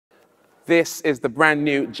This is the brand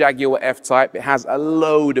new Jaguar F-Type. It has a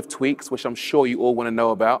load of tweaks, which I'm sure you all want to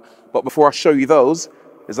know about. But before I show you those,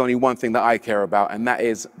 there's only one thing that I care about, and that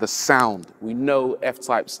is the sound. We know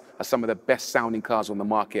F-Types are some of the best sounding cars on the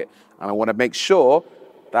market, and I want to make sure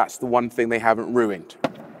that's the one thing they haven't ruined.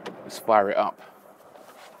 Let's fire it up.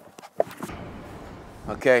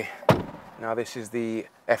 Okay, now this is the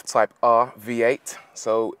F-Type R V8,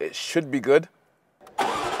 so it should be good.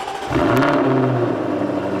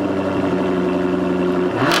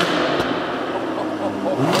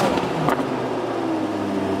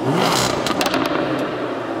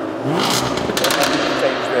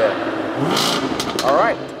 All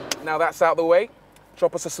right, now that's out of the way,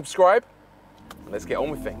 drop us a subscribe, and let's get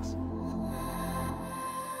on with things.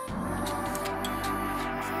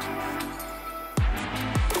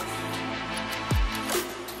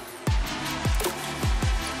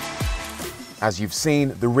 As you've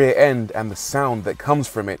seen, the rear end and the sound that comes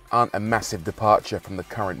from it aren't a massive departure from the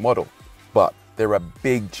current model, but there are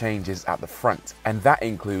big changes at the front, and that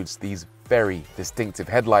includes these very distinctive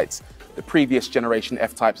headlights. The previous generation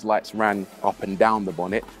F-Type's lights ran up and down the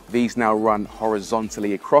bonnet. These now run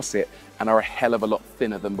horizontally across it and are a hell of a lot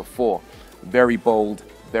thinner than before. Very bold,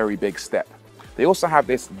 very big step. They also have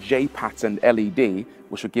this J-patterned LED,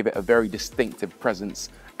 which will give it a very distinctive presence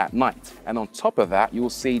at night. And on top of that, you will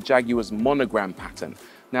see Jaguar's monogram pattern.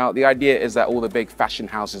 Now, the idea is that all the big fashion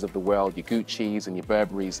houses of the world, your Gucci's and your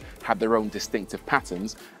Burberry's, have their own distinctive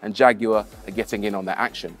patterns, and Jaguar are getting in on that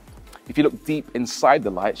action. If you look deep inside the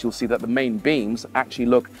lights, you'll see that the main beams actually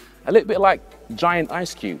look a little bit like giant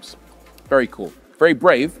ice cubes. Very cool. Very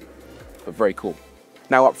brave, but very cool.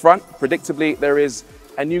 Now up front, predictably, there is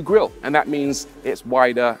a new grille, and that means it's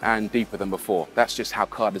wider and deeper than before. That's just how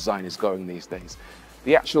car design is going these days.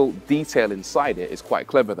 The actual detail inside it is quite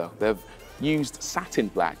clever though. They've used satin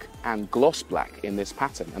black and gloss black in this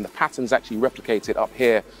pattern, and the pattern's actually replicated up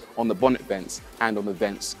here on the bonnet vents and on the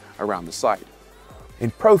vents around the side. In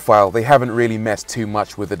profile, they haven't really messed too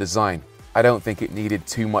much with the design. I don't think it needed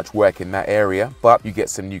too much work in that area, but you get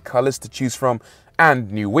some new colors to choose from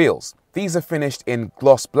and new wheels. These are finished in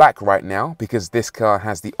gloss black right now because this car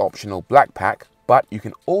has the optional black pack, but you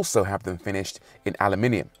can also have them finished in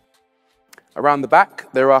aluminium. Around the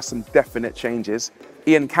back, there are some definite changes.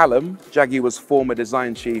 Ian Callum, Jaguar's former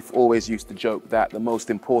design chief, always used to joke that the most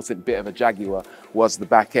important bit of a Jaguar was the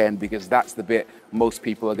back end, because that's the bit most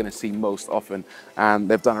people are going to see most often, and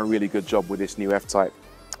they've done a really good job with this new F-Type.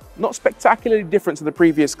 Not spectacularly different to the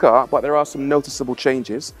previous car, but there are some noticeable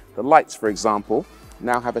changes. The lights, for example,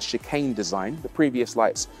 now have a chicane design. The previous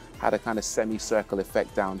lights had a kind of semicircle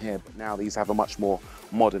effect down here, but now these have a much more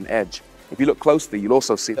modern edge. If you look closely, you'll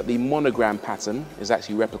also see that the monogram pattern is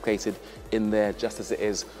actually replicated in there just as it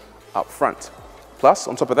is up front. Plus,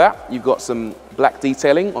 on top of that, you've got some black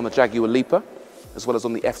detailing on the Jaguar Leaper, as well as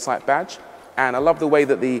on the F-Type badge. And I love the way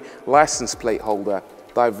that the license plate holder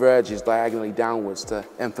diverges diagonally downwards to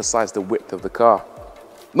emphasize the width of the car.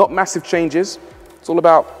 Not massive changes, it's all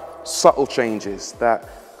about subtle changes that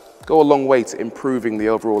go a long way to improving the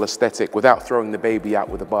overall aesthetic without throwing the baby out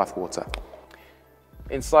with the bathwater.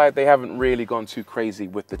 Inside, they haven't really gone too crazy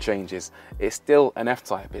with the changes. It's still an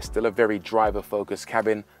F-Type, it's still a very driver-focused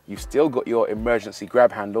cabin. You've still got your emergency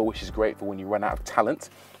grab handle, which is great for when you run out of talent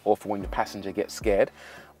or for when the passenger gets scared.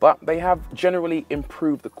 But they have generally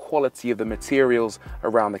improved the quality of the materials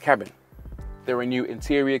around the cabin. There are new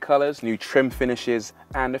interior colors, new trim finishes,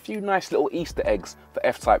 and a few nice little Easter eggs for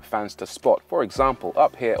F-Type fans to spot. For example,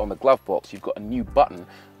 up here on the glove box, you've got a new button,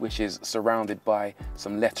 which is surrounded by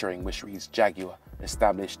some lettering, which reads Jaguar,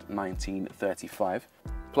 established 1935.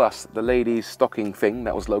 Plus, the ladies' stocking thing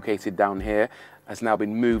that was located down here has now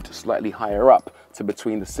been moved slightly higher up to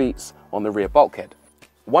between the seats on the rear bulkhead.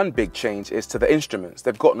 One big change is to the instruments.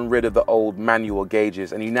 They've gotten rid of the old manual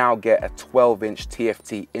gauges, and you now get a 12-inch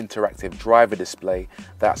TFT interactive driver display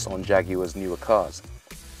that's on Jaguar's newer cars.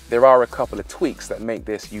 There are a couple of tweaks that make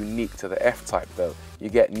this unique to the F-Type though. You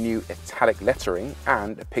get new italic lettering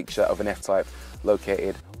and a picture of an F-Type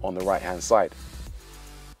located on the right-hand side.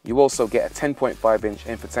 You also get a 10.5-inch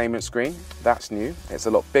infotainment screen. That's new. It's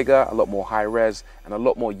a lot bigger, a lot more high-res, and a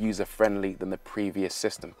lot more user-friendly than the previous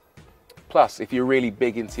system. Plus, if you're really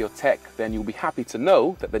big into your tech, then you'll be happy to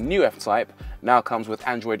know that the new F-Type now comes with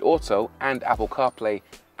Android Auto and Apple CarPlay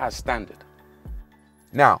as standard.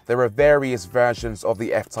 Now, there are various versions of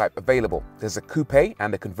the F-Type available. There's a coupe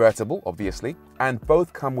and a convertible, obviously, and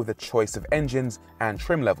both come with a choice of engines and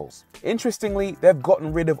trim levels. Interestingly, they've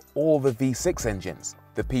gotten rid of all the V6 engines.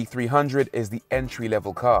 The P300 is the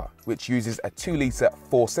entry-level car, which uses a 2-litre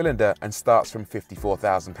 4-cylinder and starts from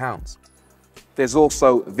 £54,000. There's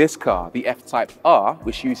also this car, the F-Type R,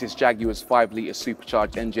 which uses Jaguar's 5-litre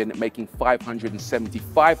supercharged engine, making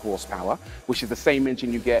 575 horsepower, which is the same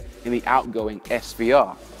engine you get in the outgoing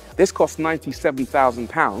SVR. This costs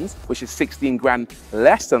 £97,000, which is 16 grand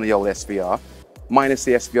less than the old SVR, minus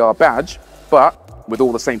the SVR badge, but with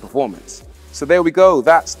all the same performance. So there we go,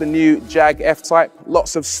 that's the new Jag F-Type.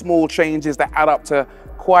 Lots of small changes that add up to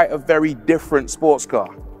quite a very different sports car.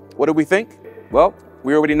 What do we think? Well,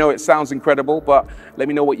 we already know it sounds incredible, but let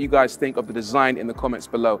me know what you guys think of the design in the comments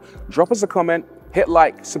below. Drop us a comment, hit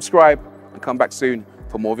like, subscribe, and come back soon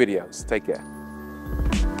for more videos. Take care.